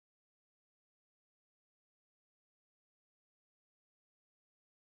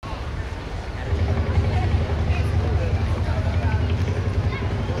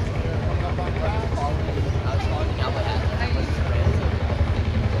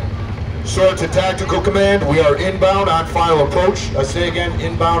Sword to Tactical Command, we are inbound on final approach. I say again,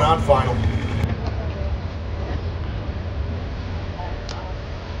 inbound on final.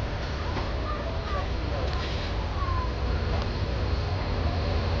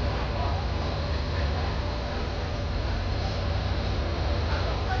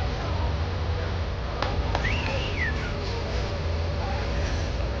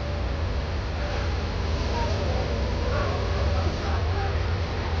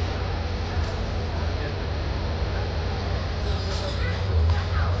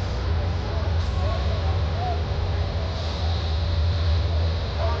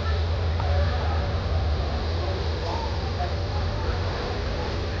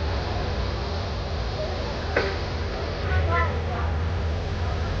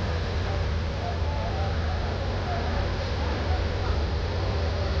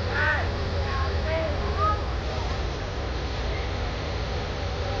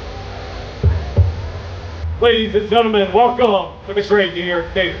 Ladies and gentlemen, welcome to the great New York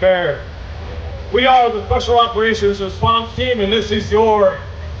State Fair. We are the Special Operations Response Team, and this is your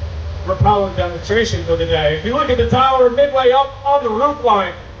repellent demonstration for the day. If you look at the tower midway up on the roof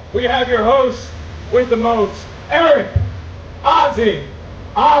line, we have your host with the most, Eric Ozzy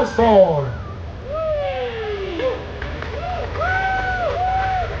Osborne.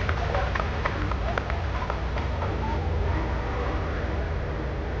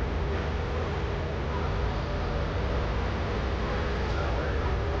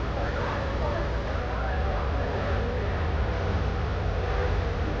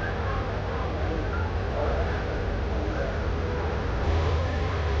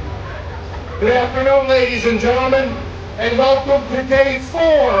 Good afternoon, ladies and gentlemen, and welcome to Day 4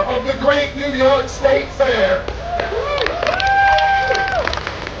 of the Great New York State Fair.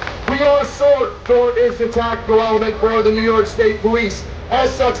 We are SWORD. SWORD is the tactical element for the New York State Police. As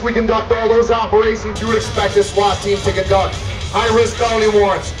such, we conduct all those operations you would expect a SWAT team to conduct. High-risk felony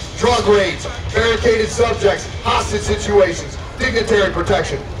warrants, drug raids, barricaded subjects, hostage situations, dignitary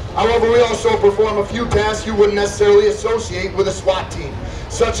protection. However, we also perform a few tasks you wouldn't necessarily associate with a SWAT team,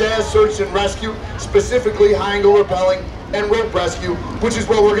 such as search and rescue, specifically high-angle rappelling and rope rescue, which is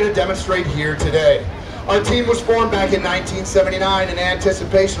what we're going to demonstrate here today. Our team was formed back in 1979 in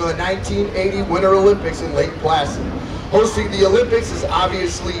anticipation of the 1980 Winter Olympics in Lake Placid. Hosting the Olympics is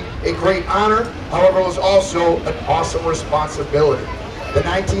obviously a great honor, however, it was also an awesome responsibility. The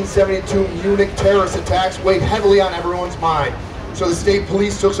 1972 Munich terrorist attacks weighed heavily on everyone's mind. So the state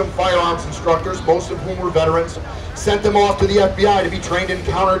police took some firearms instructors, most of whom were veterans, sent them off to the FBI to be trained in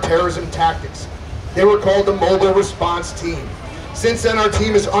counterterrorism tactics. They were called the Mobile Response Team. Since then, our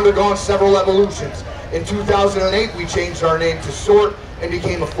team has undergone several evolutions. In 2008, we changed our name to SWORD and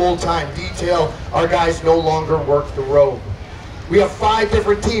became a full-time detail. Our guys no longer work the road. We have 5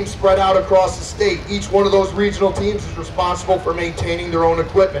 different teams spread out across the state. Each one of those regional teams is responsible for maintaining their own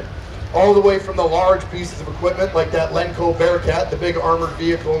equipment, all the way from the large pieces of equipment like that Lenco Bearcat, the big armored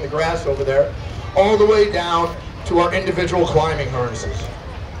vehicle in the grass over there, all the way down to our individual climbing harnesses.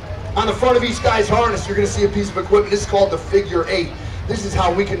 On the front of each guy's harness, you're going to see a piece of equipment. This is called the Figure 8. This is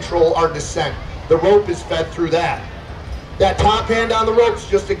how we control our descent. The rope is fed through that. That top hand on the rope is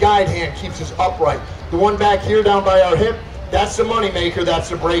just a guide hand, keeps us upright. The one back here down by our hip, that's the money maker, that's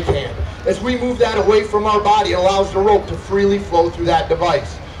the brake hand. As we move that away from our body, it allows the rope to freely flow through that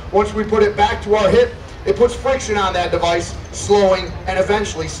device. Once we put it back to our hip, it puts friction on that device, slowing and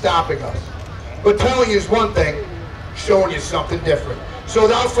eventually stopping us. But telling you is one thing, showing you something different. So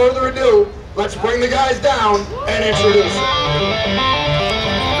without further ado, let's bring the guys down and introduce them.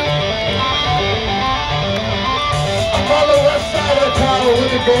 Up on the left side of the tower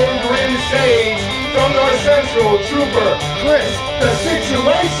with the gold rim sage, from North Central, Trooper Chris, the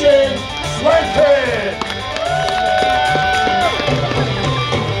Situation Sledgehead.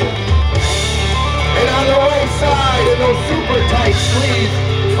 And on the right side, in those super tight sleeves,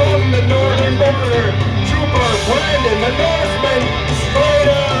 from the Northern Border, Trooper Brandon, the Northman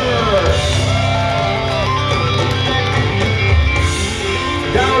Strider.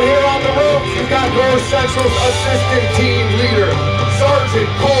 Down here on the ropes, you've got North Central's assistant team leader, Sergeant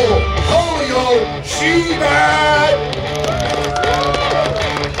Cole Polio Shebat.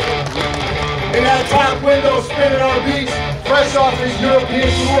 In that top window spinning our beats, fresh off his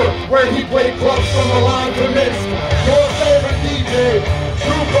European tour, where he played clubs from Milan to Minsk, your favorite DJ,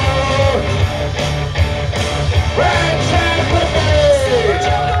 Trooper Brad Chadwick.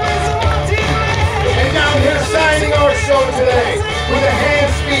 And down here signing our show today, with the hand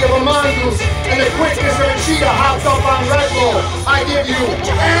speed of a mongoose and the quickness of a cheetah hops up on Red Bull, I give you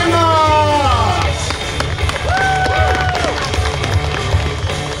Emma!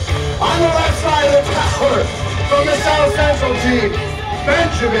 On the North Central team,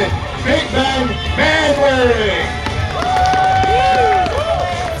 Benjamin Big Ben Manwaring.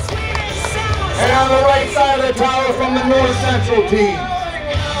 And on the right side of the tower from the North Central team,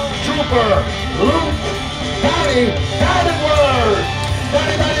 Trooper Luke Donnie Davenport.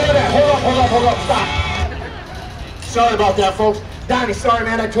 Hold up, stop. Sorry about that, folks. Donnie, sorry,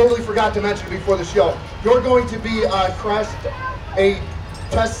 man, I totally forgot to mention before the show. You're going to be a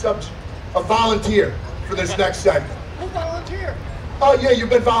test subject, a volunteer for this next segment. Who volunteered? Oh yeah, you've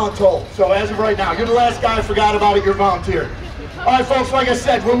been voluntold. So as of right now, you're the last guy I forgot about it, you're volunteer. All right, folks, like I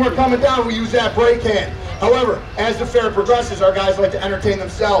said, when we're coming down, we use that brake hand. However, as the fair progresses, our guys like to entertain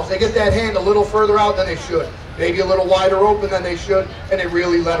themselves. They get that hand a little further out than they should, maybe a little wider open than they should, and they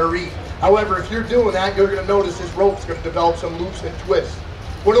really let her eat. However, if you're doing that, you're going to notice this rope's going to develop some loops and twists.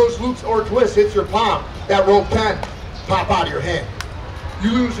 When those loops or twists hits your palm, that rope can pop out of your hand.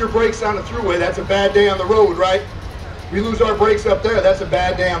 You lose your brakes on the thruway, that's a bad day on the road, right? We lose our brakes up there, that's a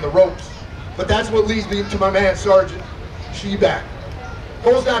bad day on the ropes. But that's what leads me to my man, Sergeant Sheback.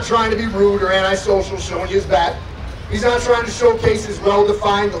 Cole's not trying to be rude or antisocial, showing you his back. He's not trying to showcase his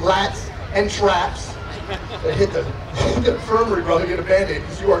well-defined lats and traps. Hit the infirmary, brother, get a Band-Aid,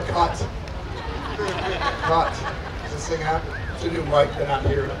 because you are cut. Cut. Does this thing happen? It's a new mic, they're not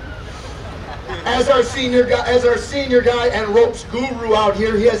hearing it. As our senior guy and ropes guru out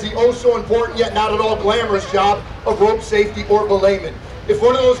here, he has the oh so important yet not at all glamorous job of rope safety or belayment. If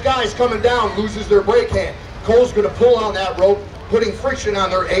one of those guys coming down loses their brake hand, Cole's going to pull on that rope, putting friction on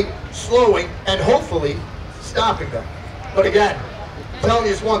their eight, slowing, and hopefully stopping them. But again, I'm telling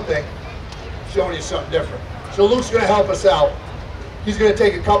you one thing, showing you something different. So Luke's going to help us out. He's going to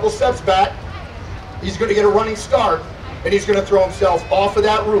take a couple steps back, he's going to get a running start, and he's going to throw himself off of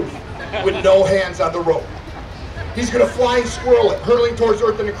that roof with no hands on the rope. He's going to flying squirrel it, hurtling towards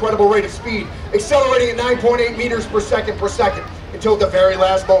Earth at an incredible rate of speed, accelerating at 9.8 meters per second until the very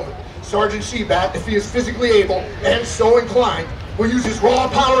last moment. Sergeant Sheback, if he is physically able and so inclined, will use his raw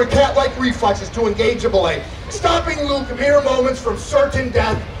power and cat-like reflexes to engage a belay, stopping Luke mere moments from certain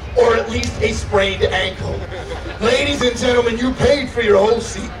death or at least a sprained ankle. Ladies and gentlemen, you paid for your whole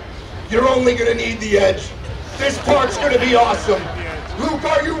seat. You're only going to need the edge. This part's going to be awesome. Luke,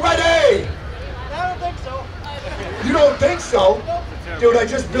 are you ready? I don't think so. You don't think so? Dude, I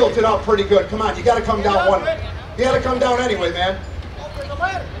just built it up pretty good. Come on, you got to come down one. You got to come down anyway, man. Oh, there's a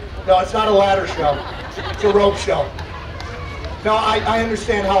ladder. No, it's not a ladder show. It's a rope show. No, I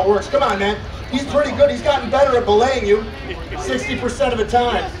understand how it works. Come on, man. He's pretty good. He's gotten better at belaying you 60% of the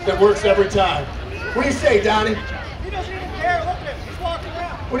time. It works every time. What do you say, Donnie? He doesn't even care. Look at him. He's walking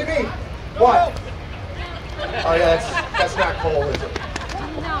around. What do you mean? No What? rope. Oh, yeah, that's not Cole, is it?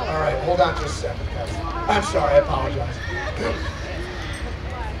 All right, hold on just a second, guys. I'm sorry, I apologize.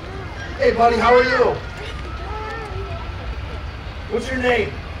 Hey, buddy, how are you? What's your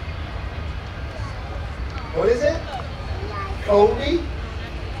name? What is it? Kobe?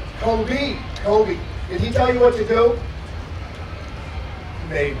 Kobe. Did he tell you what to do?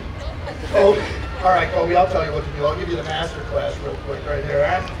 Maybe. Kobe. All right, Kobe, I'll tell you what to do. I'll give you the master class real quick right here,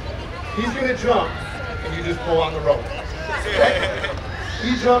 all right? He's going to jump, and you just pull on the rope. Okay?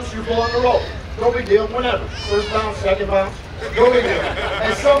 He jumps, you pull on the rope. No big deal, whenever. First bounce, second bounce, no big deal.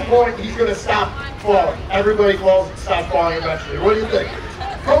 At some point, he's going to stop falling. Everybody falls and stops falling eventually. What do you think?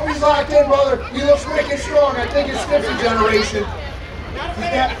 Kobe's locked in, brother. He looks wicked strong. I think it's Snipsy generation.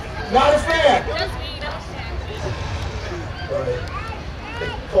 Not a fan. Right.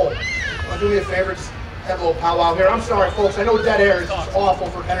 Hey, Cole, want to do me a favor? Just have a little powwow here. I'm sorry, folks. I know dead air is just awful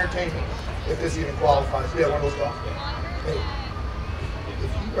for entertainment, if this even qualifies. Yeah, one of those talks. Hey,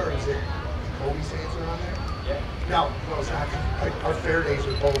 if he burns it, Kobe's hands are on there? Yeah. No, it's not. Our fair days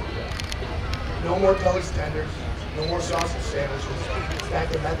are over. No more Tully's tenders. No more sausage sandwiches. Stack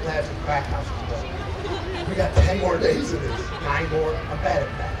the meth labs and crack houses. We got 10 more days of this. 9 more. I'm bad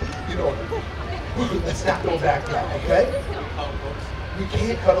at that. You know, let's not go back now, okay? We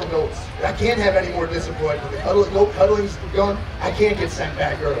can't cuddle goats. I can't have any more disappointment. No cuddling's begun. I can't get sent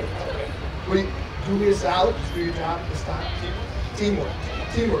back early. Do me a solid. Just do your job this time. Teamwork.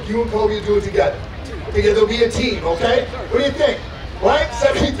 Teamwork. You and Kobe will do it together. Together they'll be a team, okay? What do you think? Right?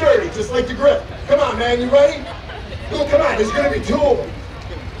 70-30, just like the grip. Come on, man. You ready? Look, come on. There's going to be 2 of them.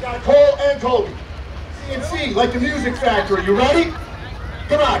 Got Cole and Kobe. C&C, like the Music Factory. You ready?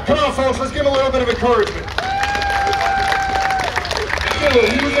 Come on, folks. Let's give him a little bit of encouragement. Give a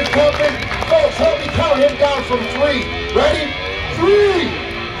little music pumping. Folks, help me count him down from 3. Ready? 3,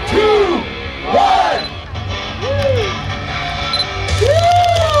 2, 1. Woo!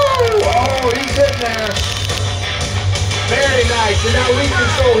 Oh, he's in there. Very nice. And now we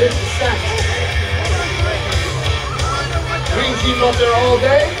control his descent. keep him up there all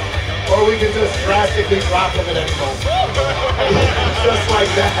day, or we can just drastically drop him at any moment. Just like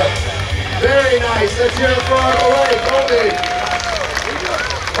that. Very nice. Let's hear it for our delay, Kobe.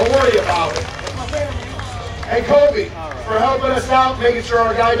 Don't worry about it. Hey, Kobe, for helping us out, making sure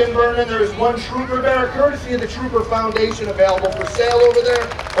our guy didn't burn in, there is one Trooper bear, courtesy of the Trooper Foundation, available for sale over there,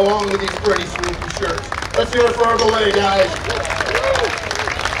 along with these pretty sweet shirts. Let's hear it for our delay, guys.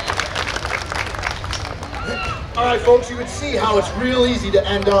 All right, folks, you can see how it's real easy to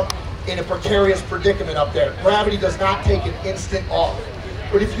end up in a precarious predicament up there. Gravity does not take an instant off.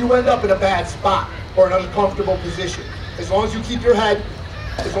 But if you end up in a bad spot or an uncomfortable position, as long as you keep your head,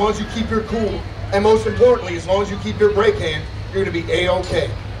 as long as you keep your cool, and most importantly, as long as you keep your brake hand, you're going to be A-OK.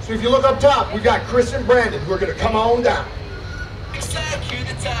 So if you look up top, we've got Chris and Brandon who are going to come on down.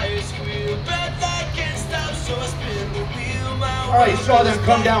 All right, you saw them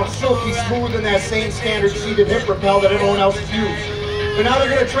come down silky smooth in that same standard seated hip rappel that everyone else has used. But now they're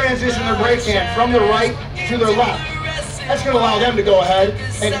going to transition their brake hand from their right to their left. That's going to allow them to go ahead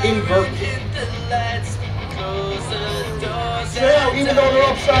and invert. So now, even though they're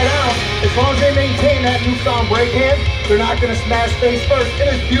upside down, as long as they maintain that newfound brake hand, they're not going to smash face first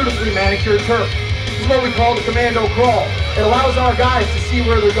in this beautifully manicured turf. This is what we call the commando crawl. It allows our guys to see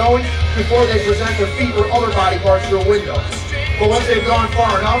where they're going before they present their feet or other body parts through a window. But once they've gone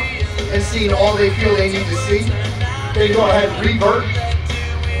far enough and seen all they feel they need to see, they go ahead and revert.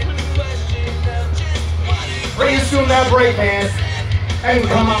 Reassume that brake hand and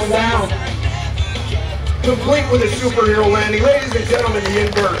come on down. Complete with a superhero landing. Ladies and gentlemen, the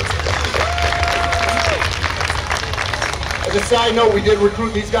invert. As a side note, we did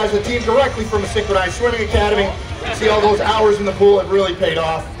recruit these guys, the team, directly from a synchronized swimming academy. See all those hours in the pool, it really paid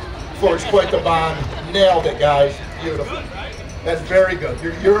off. Forged quite the bond. Nailed it, guys. Beautiful. That's very good.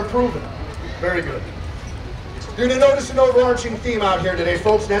 You're improving. Very good. You're going to notice an overarching theme out here today,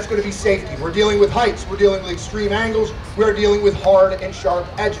 folks, and that's going to be safety. We're dealing with heights. We're dealing with extreme angles. We're dealing with hard and sharp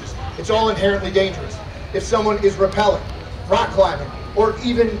edges. It's all inherently dangerous. If someone is rappelling, rock climbing, or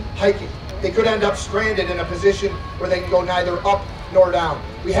even hiking, they could end up stranded in a position where they can go neither up nor down.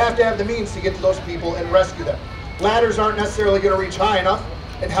 We have to have the means to get to those people and rescue them. Ladders aren't necessarily going to reach high enough,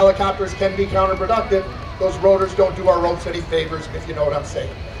 and helicopters can be counterproductive. Those rotors don't do our ropes any favors, if you know what I'm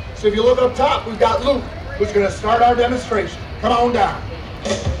saying. So if you look up top, we've got Luke, who's going to start our demonstration. Come on down.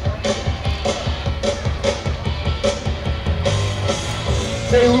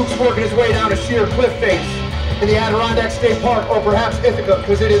 Say Luke's working his way down a sheer cliff face in the Adirondack State Park, or perhaps Ithaca,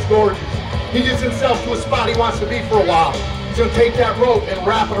 because it is gorgeous. He gets himself to a spot he wants to be for a while. He's going to take that rope and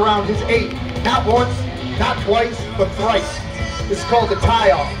wrap it around his 8. Not once, not twice, but thrice. This is called the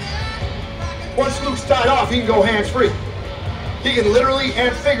tie-off. Once Luke's tied off, he can go hands-free. He can literally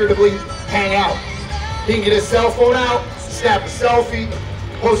and figuratively hang out. He can get his cell phone out, snap a selfie,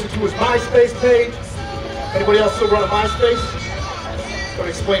 post it to his MySpace page. Anybody else still run a MySpace? Don't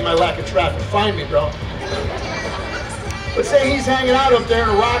explain my lack of traffic. Find me, bro. But say he's hanging out up there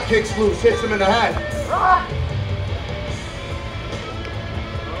and a rock kicks loose, hits him in the head.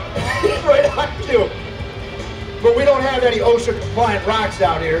 He's right on cue. But we don't have any OSHA-compliant rocks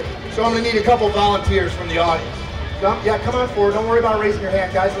out here, so I'm going to need a couple volunteers from the audience. Yeah, come on forward. Don't worry about raising your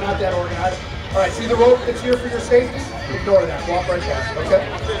hand, guys. We're not that organized. All right, see the rope that's here for your safety? Ignore that. Walk right past it,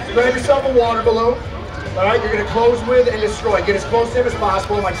 okay? Grab yourself a water balloon. All right, you're going to close with and destroy. Get as close to him as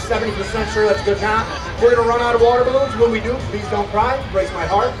possible. I'm like 70% sure that's good now. We're going to run out of water balloons. When we do, please don't cry. Breaks my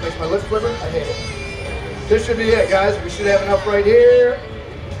heart. Makes my lips quiver. I hate it. This should be it, guys. We should have enough right here.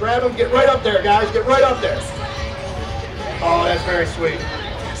 Grab them. Get right up there, guys. Get right up there. Oh, that's very sweet.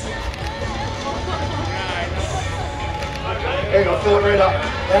 There you go. Fill it right up.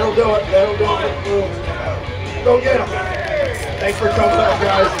 That'll do it. That'll do it. Go get them. Thanks for coming up,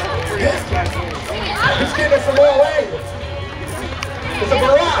 guys. He's getting it from all angles. It's a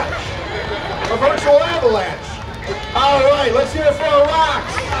barrage. A virtual avalanche. All right, let's hear it for our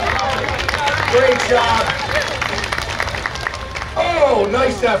rocks. Great job. Oh,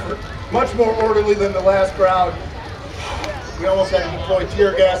 nice effort. Much more orderly than the last crowd. We almost had to deploy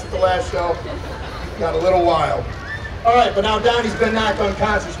tear gas at the last show. Got a little wild. All right, but now Donnie's been knocked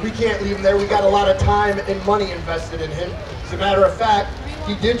unconscious. We can't leave him there. We got a lot of time and money invested in him. As a matter of fact,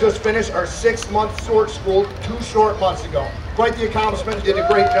 he did just finish our 6-month sword school 2 short months ago. Quite the accomplishment. He did a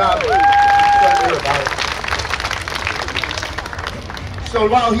great job. So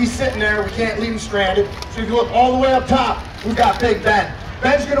while he's sitting there, we can't leave him stranded. So if you look all the way up top, we've got Big Ben.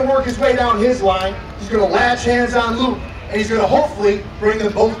 Ben's going to work his way down his line. He's going to latch hands on Luke, and he's going to hopefully bring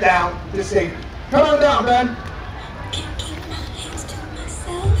them both down to safety. Come on down, Ben.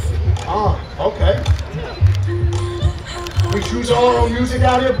 Oh, okay. We choose all our own music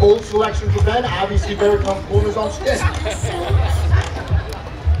out here, bold selection for Ben. Obviously, Bear comes cool in his own skin. What's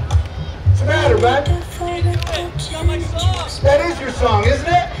the matter, Ben? That is your song, isn't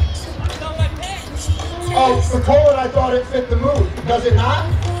it? Oh, for Colin, I thought it fit the mood. Does it not?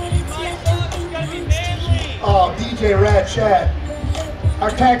 Oh, DJ Rad Chad. Our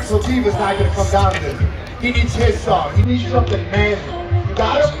tax Lativa's not going to come down to this. He needs his song. He needs something manly. You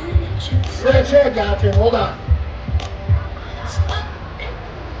got him? Rad Chad got you. Hold on.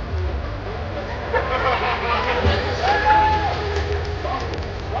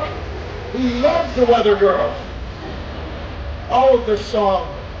 He loves the Weather Girls. All of this song.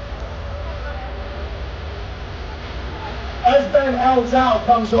 As Ben Elzal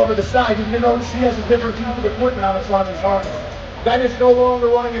comes over the side, you notice he has a different piece of equipment on his harness. Ben is no longer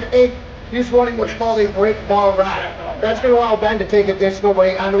running an 8, he's running what's called a break bar rack. That's going to allow Ben to take additional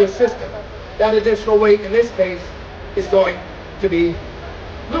weight onto his system. That additional weight in this case is going to be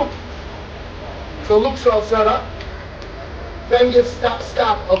Luke. So Luke's all set up. Ben gets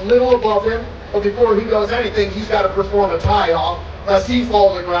stopped a little above him, but before he does anything, he's got to perform a tie-off, lest he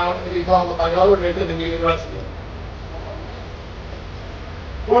fall to the ground and become another victim and needing rescue.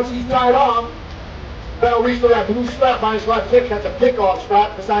 Once he's tied off, Ben will reach for that blue strap on his left hip. That's a pick-off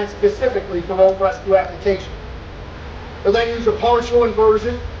strap designed specifically for rope rescue application. He'll then use a partial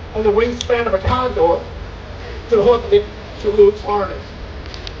inversion on the wingspan of a condor to hook it to Luke's harness.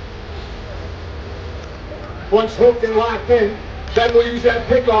 Once hooked and locked in, Ben will use that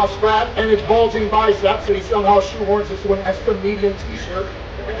pick-off strap and his bulging biceps, and he somehow shoehorns this to an extra medium t-shirt.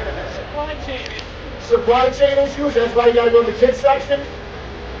 Supply chain issues, that's why you gotta go to the kids section.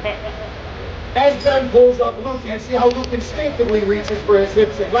 As Ben pulls up Luke, you see how Luke instinctively reaches for his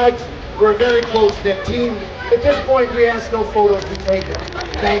hips and legs. We're a very close-knit team. At this point, we ask no photos be taken.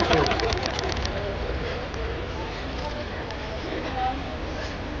 Thank you.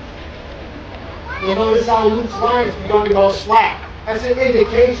 You notice how Luke's line has begun to go slack. That's an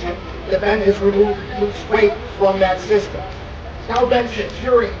indication that Ben has removed Luke's weight from that system. Now Ben's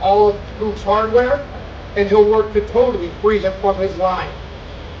securing all of Luke's hardware, and he'll work to totally free him from his line.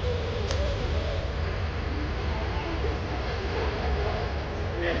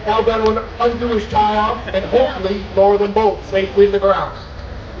 Now Ben will undo his tie-off and hopefully lower them both safely to the ground.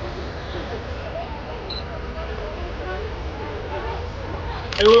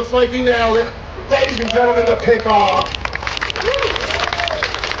 It looks like he nailed it. Ladies and gentlemen, the pick-off.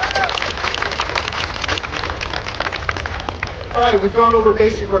 All right, we've gone over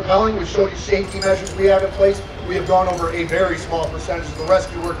basic rappelling. We've showed you safety measures we have in place. We have gone over a very small percentage of the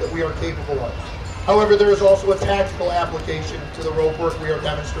rescue work that we are capable of. However, there is also a tactical application to the rope work we are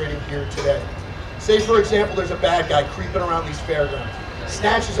demonstrating here today. Say, for example, there's a bad guy creeping around these fairgrounds,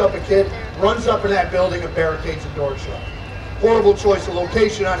 snatches up a kid, runs up in that building and barricades the door shut. Horrible choice of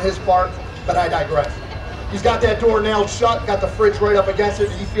location on his part, but I digress. He's got that door nailed shut, got the fridge right up against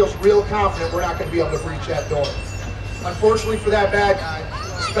it, and he feels real confident we're not going to be able to breach that door. Unfortunately for that bad guy,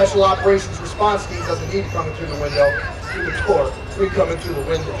 the Special Operations Response Team doesn't need to come in through the window, through the door. We come in through the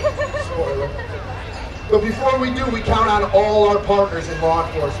window. Spoiler. But before we do, we count on all our partners in law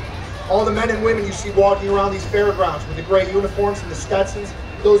enforcement. All the men and women you see walking around these fairgrounds with the gray uniforms and the Stetsons,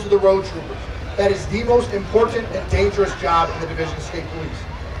 those are the road troopers. That is the most important and dangerous job in the Division of State Police.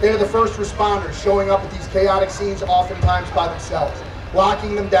 They are the first responders showing up at these chaotic scenes oftentimes by themselves,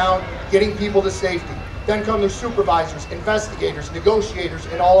 locking them down, getting people to safety. Then come their supervisors, investigators, negotiators,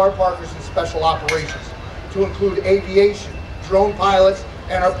 and all our partners in special operations, to include aviation, drone pilots,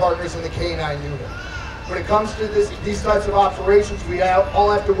 and our partners in the K-9 unit. When it comes to these types of operations, we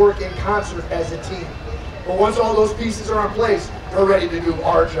all have to work in concert as a team. But once all those pieces are in place, we're ready to do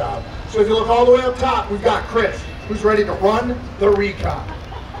our job. So if you look all the way up top, we've got Chris, who's ready to run the recon.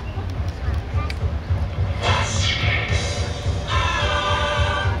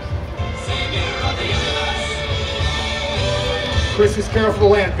 Chris is careful to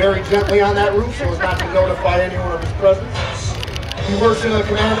land very gently on that roof so as not to notify anyone of his presence. He works in a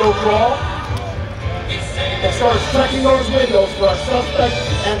commando crawl and starts checking those windows for a suspect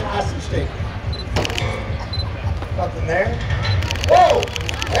and hostage taker. Nothing there. Whoa!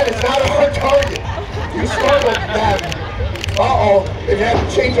 That is not a hard target. You startled that. Uh-oh. They've had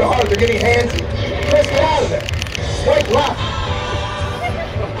to change their heart. They're getting handsy. Chris, get out of there. Swipe left.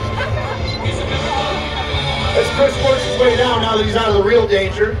 As Chris works his way down, now that he's out of the real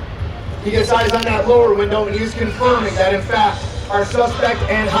danger, he gets eyes on that lower window and he's confirming that, in fact, our suspect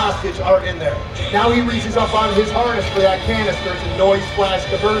and hostage are in there. Now he reaches up on his harness for that canister. It's a noise flash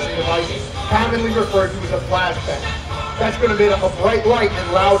diversion device, commonly referred to as a flashbang. That's going to be a bright light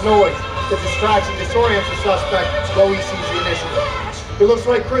and loud noise. the distraction disorients the suspect, so he sees the initiative. It looks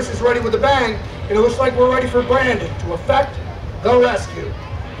like Chris is ready with a bang, and it looks like we're ready for Brandon to effect the rescue.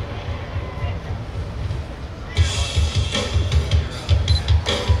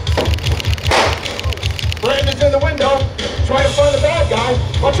 Brandon's in the window, trying to find the bad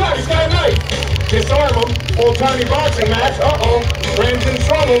guy. Watch out, he's got a knife. Disarm him. Old-timey boxing match. Uh-oh. Brandon's in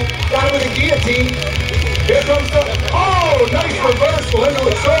trouble. Got him with a guillotine. Here comes the... Oh, nice reversal into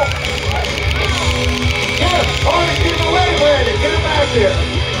a choke. Yeah. Oh, he's getting away, Brandon. Get him back here.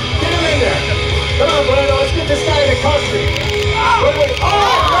 Get him in there. Come on, Brandon. Let's get this guy into custody. Wait. Oh,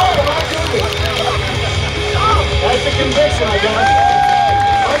 no, my goodness. That's a conviction, I guess.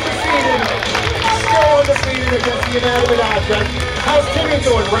 Undefeated. Still undefeated against the inanimate object. How's Timmy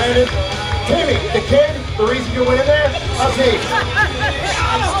doing, Brandon? Timmy, the kid, the reason you went in there? How's he?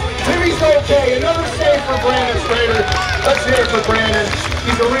 Timmy's okay. Another save for Brandon Schrader. Let's hear it for Brandon.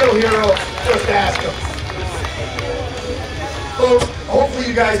 He's a real hero. Just ask him. Folks, hopefully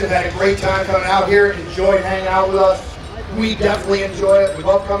you guys have had a great time coming out here, enjoyed hanging out with us. We definitely enjoy it. We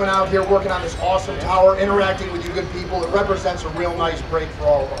love coming out here, working on this awesome tower, interacting with you good people. It represents a real nice break for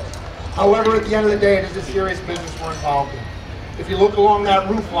all of us. However, at the end of the day, it is a serious business we're involved in. If you look along that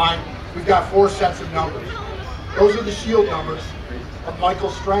roof line, we've got 4 sets of numbers. Those are the shield numbers of Michael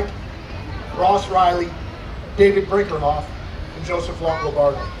Strength, Ross Riley, David Brinkerhoff, and Joseph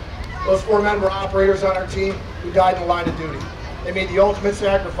Longobardo. Those 4 men were operators on our team who died in the line of duty. They made the ultimate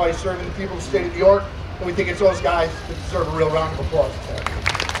sacrifice serving the people of the state of New York, and we think it's those guys that deserve a real round of applause.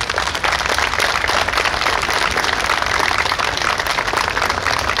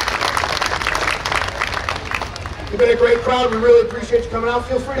 You've been a great crowd. We really appreciate you coming out.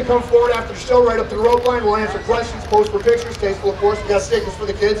 Feel free to come forward after the show, right up to the rope line. We'll answer questions, pose for pictures, tasteful, of course. We got stickers for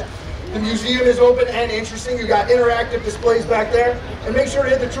the kids. The museum is open and interesting. You got interactive displays back there. And make sure to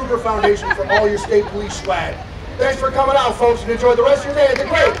hit the Trooper Foundation for all your state police swag. Thanks for coming out, folks, and enjoy the rest of your day at the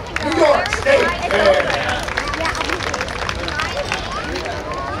great New York State Fair.